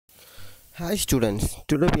Hi students,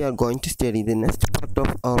 today we are going to study the next part of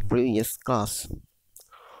our previous class,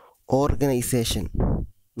 organization.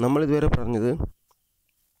 നമ്മൾ ഇതുവരെ പറഞ്ഞത്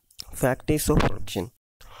factors of production,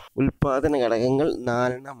 ഉൽപാദന ഘടകങ്ങൾ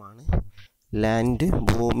 4 land,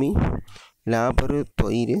 ഭൂമി, labour,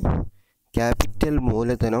 തൊഴിൽ, ക്യാപിറ്റൽ,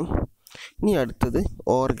 മൂലധനം. ഇനി അടുത്തത്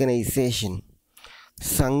ഓർഗനൈസേഷൻ,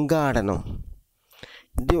 സംഘാടനം.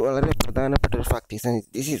 ഇത് വളരെ പ്രധാനപ്പെട്ട ഒരു ഫാക്ടേഴ്സ് ആണ്.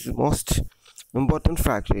 This is most important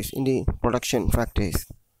factors in the production factors.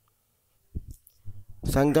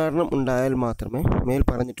 സംഘാടനം ഉണ്ടായാൽ മാത്രമേ മേൽ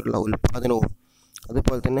പറഞ്ഞിട്ടുള്ള ഉൽപാദനവും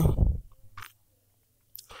അതുപോലെ തന്നെ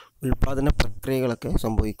ഉൽപാദന പ്രക്രിയകളൊക്കെ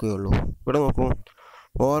സംഭവിക്കുകയുള്ളൂ. ഇവിടെ നോക്കൂ,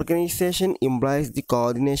 organisation implies the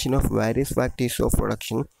coordination of various factors of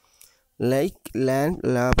production like land,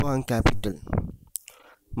 labour and capital.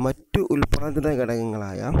 മറ്റു ഉൽപാദന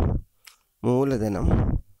ഘടകങ്ങളായ മൂലധനം,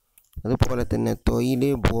 അതുപോലെ തന്നെ തൊഴിൽ,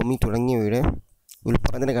 ഭൂമി തുടങ്ങിയവയുടെ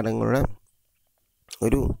ഉൽപാദന ഘടകങ്ങളുടെ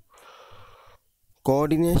ഒരു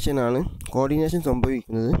കോർഡിനേഷൻ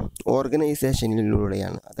സംഭവിക്കുന്നത്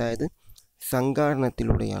ഓർഗനൈസേഷനിലൂടെയാണ്, അതായത്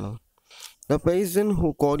സംഘാടനത്തിലൂടെയാണ്. The person who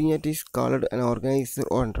coordinate is called an organiser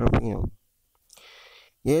or എൻട്രപ്രനർ.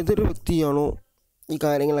 ഏതൊരു വ്യക്തിയാണോ ഈ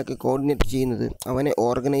കാര്യങ്ങളൊക്കെ കോർഡിനേറ്റ് ചെയ്യുന്നത് അവനെ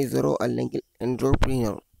ഓർഗനൈസറോ അല്ലെങ്കിൽ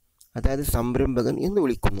എൻട്രപ്രനർ, അതായത് സംരംഭകൻ എന്ന്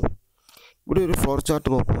വിളിക്കുന്നു. ഇവിടെ ഒരു ഫ്ലോർ ചാർട്ട്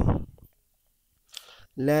നോക്കുന്നു.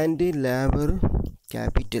 ലാൻഡ്, ലാബർ,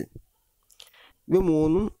 ക്യാപിറ്റൽ ഇവ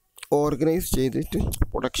മൂന്നും ഓർഗനൈസ് ചെയ്തിട്ട്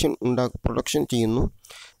പ്രൊഡക്ഷൻ ചെയ്യുന്നു.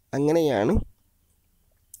 അങ്ങനെയാണ്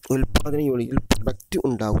ഉൽപാദന യൂണിറ്റിൽ പ്രൊഡക്റ്റ്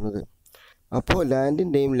ഉണ്ടാകുന്നത്. അപ്പോൾ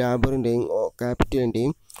ലാൻഡിൻ്റെയും ലാബറിൻ്റെയും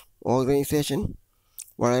ക്യാപിറ്റലിൻ്റെയും ഓർഗനൈസേഷൻ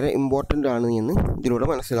വളരെ ഇമ്പോർട്ടൻ്റ് ആണ് എന്ന് ഇതിലൂടെ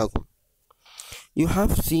മനസ്സിലാക്കും. You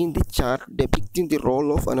have seen the chart depicting the role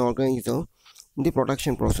of an organiser in the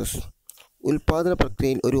production process. ഉൽപാദന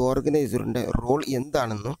പ്രക്രിയയിൽ ഒരു ഓർഗനൈസറിൻ്റെ റോൾ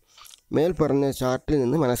എന്താണെന്ന് മേൽ പറഞ്ഞ ചാർട്ടിൽ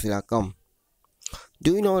നിന്ന് മനസ്സിലാക്കാം.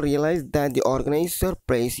 Do you know realise that the organiser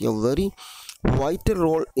place A very vital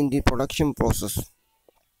role in the production process.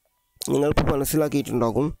 നിങ്ങളിപ്പോൾ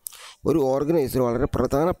മനസ്സിലാക്കിയിട്ടുണ്ടാകും, ഒരു ഓർഗനൈസർ വളരെ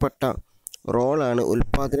പ്രധാനപ്പെട്ട റോളാണ്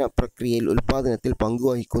ഉൽപാദന പ്രക്രിയയിൽ ഉൽപാദനത്തിൽ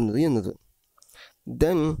പങ്കുവഹിക്കുന്നത് എന്നത്.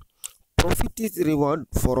 Then profit is reward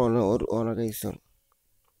four organiser.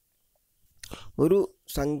 ഒരു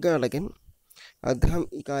സംഘാടകൻ അദ്ദേഹം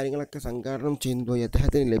ഈ കാര്യങ്ങളൊക്കെ സംഘാടനം ചെയ്യുമ്പോൾ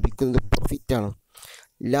അദ്ദേഹത്തിന് ലഭിക്കുന്നത് പ്രോഫിറ്റാണ്,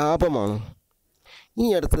 ലാഭമാണ്. ഇനി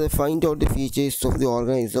അടുത്തത് find out the features of the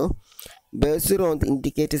organiser based on the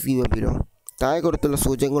indicators given below. താഴെ കൊടുത്തുള്ള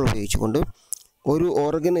സൂചകങ്ങൾ ഉപയോഗിച്ചുകൊണ്ട് ഒരു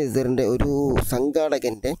ഓർഗനൈസറിൻ്റെ, ഒരു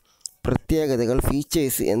സംഘാടകൻ്റെ പ്രത്യേകതകൾ,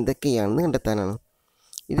 ഫീച്ചേഴ്സ് എന്തൊക്കെയാണെന്ന് കണ്ടെത്താനാണ്.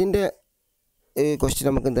 ഇതിൻ്റെ ക്വസ്റ്റ്യൻ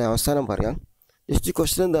നമുക്ക് അവസാനം പറയാം. ജസ്റ്റ്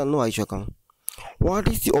ക്വസ്റ്റ്യൻ എന്താണെന്ന് വായിച്ചു നോക്കാം. What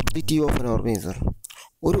is the objective of an organiser?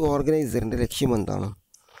 ഒരു ഓർഗനൈസറിൻ്റെ ലക്ഷ്യം എന്താണ്?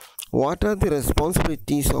 What are the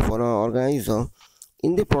responsibilities of an organiser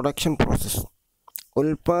in the production process?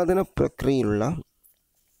 ഉൽപാദന പ്രക്രിയയിലുള്ള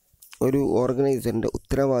ഒരു ഓർഗനൈസറിൻ്റെ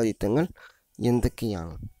ഉത്തരവാദിത്തങ്ങൾ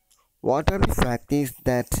എന്തൊക്കെയാണ്? What are the factors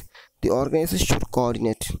that the organiser should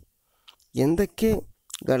coordinate? എന്തൊക്കെ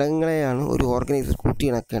ഘടകങ്ങളെയാണ് ഒരു organiser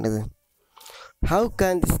കൂട്ടിയിണക്കേണ്ടത്? How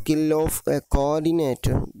can the skill of A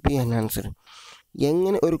coordinator B enhanced?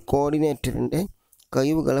 എങ്ങനെ ഒരു കോർഡിനേറ്ററിൻ്റെ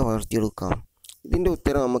കഴിവുകളെ വളർത്തിയെടുക്കാം? ഇതിൻ്റെ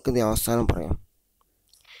ഉത്തരം നമുക്ക് അവസാനം പറയാം.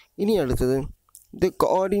 ഇനി അടുത്തത്, the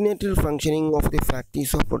coordinated functioning of the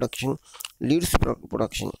factors of production Leeds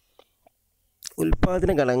production. ഉൽപാദന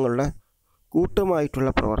ഘടകങ്ങളുടെ കൂട്ടമായിട്ടുള്ള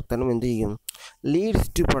പ്രവർത്തനം എന്ത് ചെയ്യും? Leads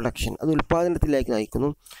to production. അത് ഉൽപാദനത്തിലേക്ക് നയിക്കുന്നു.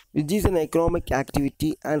 Which is N economic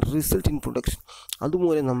activity and result in production.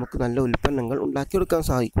 അതുമൂലം നമുക്ക് നല്ല ഉൽപ്പന്നങ്ങൾ ഉണ്ടാക്കിയെടുക്കാൻ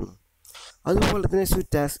സാധിക്കുന്നു. അതുപോലെ തന്നെ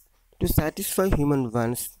to satisfy human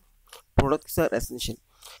vans products are essential.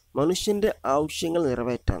 മനുഷ്യൻ്റെ ആവശ്യങ്ങൾ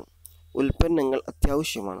നിറവേറ്റാൻ ഉൽപ്പന്നങ്ങൾ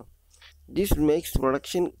അത്യാവശ്യമാണ്. This makes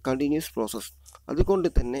production continuous process. അതുകൊണ്ട്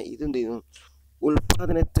തന്നെ ഇതെന്ത് ചെയ്യുന്നു?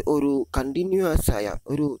 ഉൽപാദനത്തെ ഒരു കണ്ടിന്യൂസ് ആയ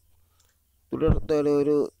ഒരു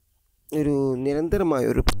നിരന്തരമായ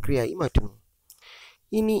ഒരു പ്രക്രിയയായി മാറ്റുന്നു.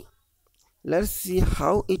 ഇനി let's see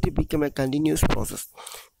how it become A continuous process.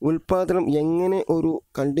 ഉൽപാദനം എങ്ങനെ ഒരു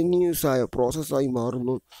കണ്ടിന്യൂസ് ആയ പ്രോസസ്സായി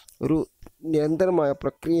മാറുന്നു, ഒരു നിരന്തരമായ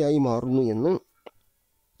പ്രക്രിയയായി മാറുന്നു എന്ന്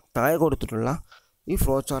താഴെ കൊടുത്തിട്ടുള്ള ഈ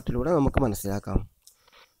ഫ്ലോ ചാർട്ടിലൂടെ നമുക്ക് മനസ്സിലാക്കാം.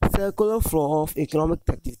 Circular flow of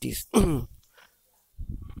economic activities.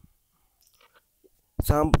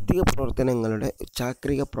 സാമ്പത്തിക പ്രവർത്തനങ്ങളുടെ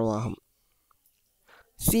ചാക്രിക പ്രവാഹം.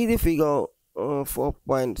 See the figure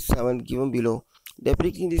 4.7 given below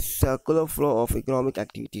depicting the circular flow of economic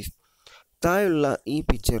activities. താഴെയുള്ള ഈ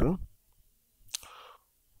പിക്ചർ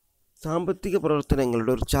സാമ്പത്തിക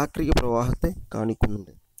പ്രവർത്തനങ്ങളുടെ ഒരു ചാക്രിക പ്രവാഹത്തെ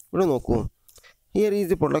കാണിക്കുന്നുണ്ട്. ഇവിടെ നോക്കൂ, here is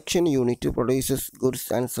the production unit produces goods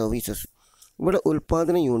and services. ഇവിടെ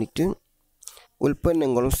ഉൽപാദന യൂണിറ്റ്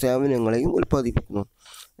ഉൽപ്പന്നങ്ങളും സേവനങ്ങളെയും ഉൽപ്പാദിപ്പിക്കുന്നു.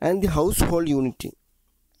 And the house hold unit,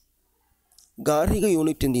 ഗാർഹിക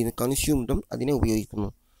യൂണിറ്റ് എന്ത് ചെയ്യുന്നു? കൺസ്യൂംഡും അതിനെ ഉപയോഗിക്കുന്നു.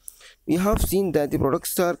 We have seen that the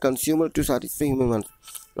products are consumer to satisfy human wants.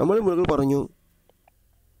 നമ്മൾ മുകളിൽ പറഞ്ഞു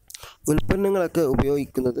ഉൽപ്പന്നങ്ങളൊക്കെ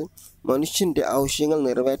ഉപയോഗിക്കുന്നത് മനുഷ്യൻ്റെ ആവശ്യങ്ങൾ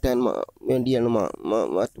നിറവേറ്റാൻ വേണ്ടിയാണ്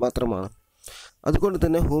മാത്രമാണ്. അതുകൊണ്ട്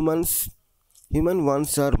തന്നെ ഹ്യൂമൻ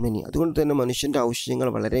വാണ്ട്സ് ആർ മെനി. അതുകൊണ്ട് തന്നെ മനുഷ്യൻ്റെ ആവശ്യങ്ങൾ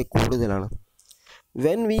വളരെ കൂടുതലാണ്.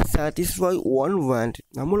 When we satisfy one want,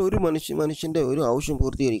 നമ്മൾ ഒരു മനുഷ്യൻ്റെ ഒരു ആവശ്യം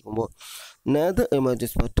പൂർത്തീകരിക്കുമ്പോൾ നേതർ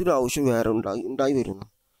എമർജസ്, മറ്റൊരു ആവശ്യം വേറെ ഉണ്ടായി വരുന്നു.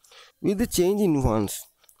 വിത്ത് ചേഞ്ച് ഇൻ വാണ്ട്സ്,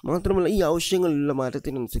 മാത്രമല്ല ഈ ആവശ്യങ്ങളിലുള്ള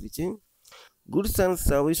മാറ്റത്തിനനുസരിച്ച് goods and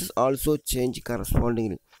services also change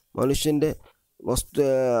correspondingly. മനുഷ്യൻ്റെ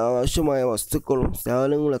ആവശ്യമായ വസ്തുക്കളും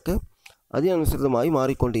സേവനങ്ങളൊക്കെ അതിനനുസൃതമായി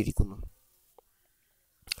മാറിക്കൊണ്ടിരിക്കുന്നു.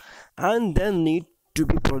 And then need to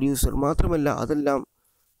B producer, മാത്രമല്ല അതെല്ലാം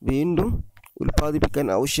വീണ്ടും ഉൽപ്പാദിപ്പിക്കാൻ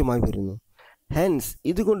ആവശ്യമായി വരുന്നു. ഹെൻസ്,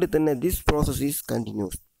 ഇതുകൊണ്ട് തന്നെ ദിസ് പ്രോസസ് ഈസ്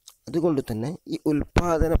കണ്ടിന്യൂസ്. അതുകൊണ്ട് തന്നെ ഈ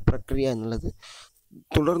ഉൽപ്പാദന പ്രക്രിയ എന്നുള്ളത്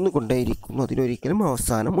തുടർന്നു കൊണ്ടേയിരിക്കുന്നു, അതിനൊരിക്കലും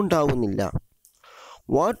അവസാനം ഉണ്ടാവുന്നില്ല.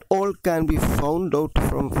 What all can be found out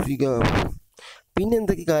from figure. പിന്നെ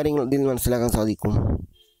എന്തൊക്കെ കാര്യങ്ങൾ ഇതിൽ മനസ്സിലാക്കാൻ സാധിക്കും?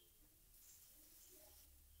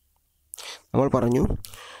 നമ്മൾ പറഞ്ഞു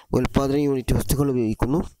ഉൽപ്പാദന യൂണിറ്റ് വസ്തുക്കൾ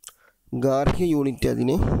ഉപയോഗിക്കുന്നു, ഗാർഹിക യൂണിറ്റ്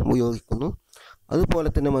അതിനെ ഉപയോഗിക്കുന്നു, അതുപോലെ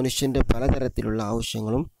തന്നെ മനുഷ്യൻ്റെ പലതരത്തിലുള്ള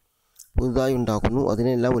ആവശ്യങ്ങളും പുതുതായി ഉണ്ടാക്കുന്നു,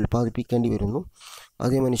 അതിനെല്ലാം ഉൽപ്പാദിപ്പിക്കേണ്ടി വരുന്നു,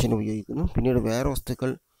 അതേ മനുഷ്യൻ ഉപയോഗിക്കുന്നു. പിന്നീട് വേറെ വസ്തുക്കൾ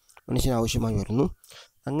മനുഷ്യന് ആവശ്യമായി വരുന്നു.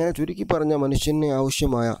 അങ്ങനെ ചുരുക്കി പറഞ്ഞ മനുഷ്യന്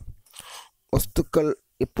ആവശ്യമായ വസ്തുക്കൾ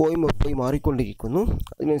എപ്പോഴും മാറിക്കൊണ്ടിരിക്കുന്നു,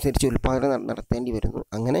 അതിനനുസരിച്ച് ഉൽപ്പാദനം നടത്തേണ്ടി വരുന്നു.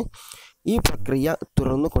 അങ്ങനെ ഈ പ്രക്രിയ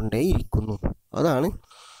തുടർന്നു കൊണ്ടേയിരിക്കുന്നു. അതാണ്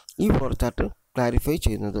ഈ ഫ്ലോ ചാർട്ട് ക്ലാരിഫൈ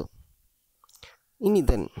ചെയ്യുന്നത്. ഇനി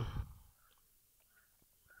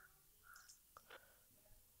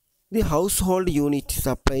the household unit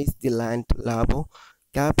supplies the land, labor,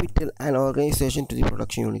 capital and organization to the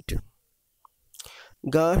production unit.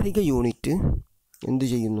 ഗാർഹിക യൂണിറ്റ് എന്തു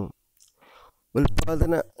ചെയ്യുന്നു?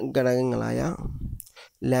 ഉൽപ്പാദന ഘടകങ്ങളായ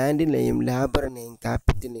ലാൻഡിനെയും ലേബറിനെയും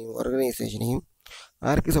ക്യാപിറ്റലിനെയും ഓർഗനൈസേഷനെയും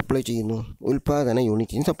ആർക്ക് സപ്ലൈ ചെയ്യുന്നു? ഉൽപ്പാദന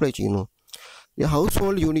യൂണിറ്റിന് സപ്ലൈ ചെയ്യുന്നു. The house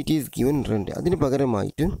hold unit is given rent. അതിന്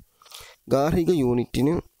പകരമായിട്ട് ഗാർഹിക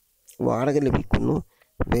യൂണിറ്റിന് വാടക ലഭിക്കുന്നു,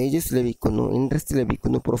 വേജസ് ലഭിക്കുന്നു, ഇൻട്രസ്റ്റ്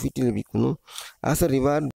ലഭിക്കുന്നു, പ്രോഫിറ്റ് ലഭിക്കുന്നു as A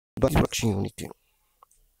reward by production unit.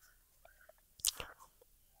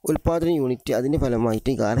 ഉൽപ്പാദന യൂണിറ്റ് അതിൻ്റെ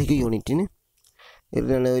ഫലമായിട്ട് ഗാർഹിക യൂണിറ്റിന്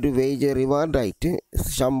ഒരു വേജ് റിവാർഡായിട്ട്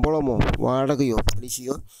ശമ്പളമോ വാടകയോ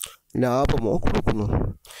പലിശയോ ലാഭമോ കൊടുക്കുന്നു.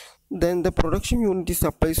 Then the production unit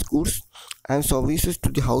supplies goods and services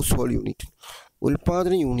to the house hold unit.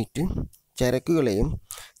 ഉൽപ്പാദന യൂണിറ്റ് ചരക്കുകളെയും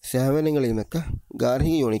സേവനങ്ങളെയുമൊക്കെ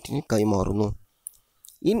ഗാർഹിക യൂണിറ്റിന് കൈമാറുന്നു.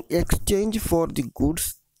 In exchange for the goods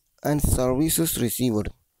and services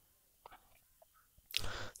received,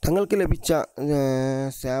 തങ്ങൾക്ക് ലഭിച്ച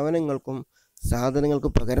സേവനങ്ങൾക്കും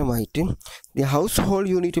സാധനങ്ങൾക്കും പകരമായിട്ട് the house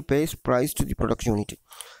hold unit pace price to the production unit.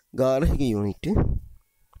 ഗാർഹിക യൂണിറ്റ്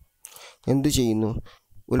എന്തു ചെയ്യുന്നു?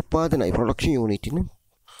 പ്രൊഡക്ഷൻ യൂണിറ്റിന്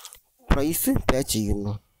പ്രൈസ് പേ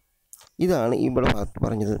ചെയ്യുന്നു. ഇതാണ് ഇവിടെ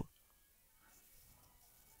പറഞ്ഞത്.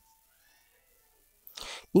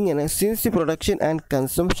 ഇങ്ങനെ since production and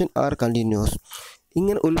consumption R continuous,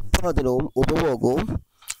 ഇങ്ങനെ ഉൽപ്പാദനവും ഉപഭോഗവും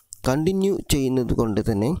കണ്ടിന്യൂ ചെയ്യുന്നത് കൊണ്ട്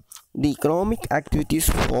തന്നെ the economic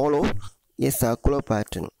activities follow A circular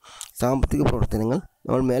pattern. സാമ്പത്തിക പ്രവർത്തനങ്ങൾ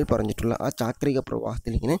നമ്മൾ മേൽ പറഞ്ഞിട്ടുള്ള ആ ചാക്രിക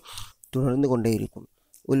പ്രവാഹത്തിൽ ഇങ്ങനെ തുടർന്നു കൊണ്ടേയിരിക്കും.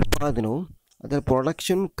 ഉൽപ്പാദനവും അതിൽ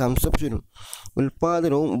പ്രൊഡക്ഷനും കൺസംഷനും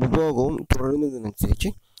ഉൽപ്പാദനവും ഉപഭോഗവും തുടരുന്നതിനനുസരിച്ച്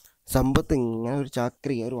സമ്പത്ത് ഇങ്ങനെ ഒരു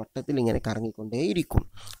ചാക്രിക ഒരു വട്ടത്തിൽ ഇങ്ങനെ കറങ്ങിക്കൊണ്ടേയിരിക്കും.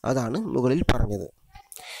 അതാണ് മുകളിൽ പറഞ്ഞത്.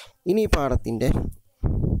 ഇനി ഈ പാഠത്തിൻ്റെ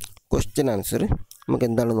ക്വസ്റ്റ്യൻ ആൻസർ നമുക്ക്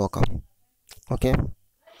എന്താണെന്ന് നോക്കാം. ഓക്കെ.